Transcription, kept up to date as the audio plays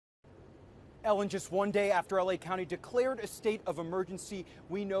Ellen, just one day after LA County declared a state of emergency,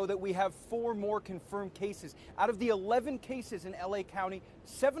 we know that we have 4 more confirmed cases. Out of the 11 cases in LA County,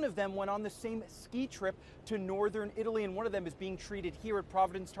 7 of them went on the same ski trip to northern Italy, and one of them is being treated here at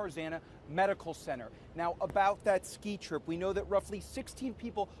Providence Tarzana Medical Center. Now, about that ski trip, we know that roughly 16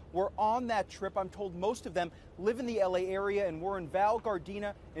 people were on that trip. I'm told most of them live in the LA area and were in Val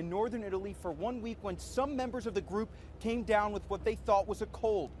Gardena in northern Italy for 1 week when some members of the group came down with what they thought was a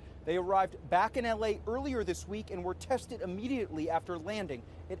cold. They arrived back in LA earlier this week and were tested immediately after landing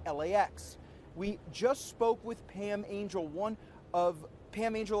at LAX. We just spoke with Pam Angel,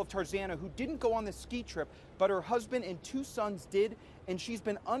 Pam Angel of Tarzana, who didn't go on the ski trip, but her husband and 2 sons did, and she's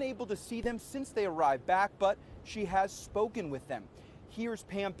been unable to see them since they arrived back, but she has spoken with them. Here's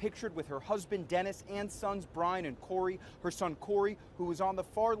Pam pictured with her husband, Dennis, and sons, Brian and Corey. Her son, Corey, who is on the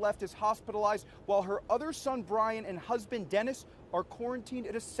far left, is hospitalized, while her other son, Brian, and husband, Dennis, are quarantined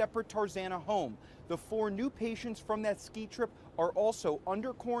at a separate Tarzana home. The 4 new patients from that ski trip are also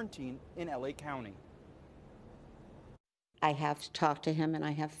under quarantine in LA County. I have talked to him and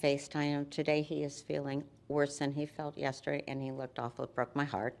I have FaceTime him. Today he is feeling worse than he felt yesterday, and he looked awful. It broke my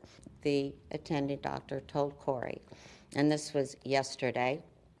heart. The attending doctor told Corey, and this was yesterday,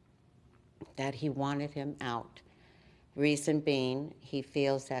 that he wanted him out. Reason being, he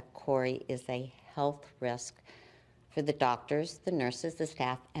feels that Corey is a health risk for the doctors, the nurses, the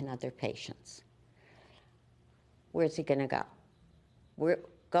staff, and other patients. Where's he gonna go?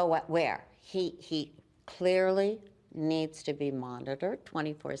 Where? He clearly needs to be monitored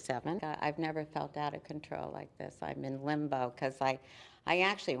 24/7. I've never felt out of control like this. I'm in limbo because I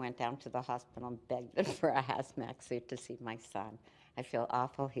actually went down to the hospital and begged them for a hazmat suit to see my son. I feel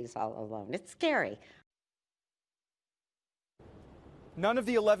awful. He's all alone. It's scary. None of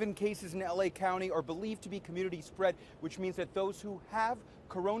the 11 cases in LA County are believed to be community spread, which means that those who have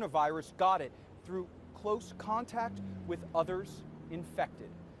coronavirus got it through close contact with others infected.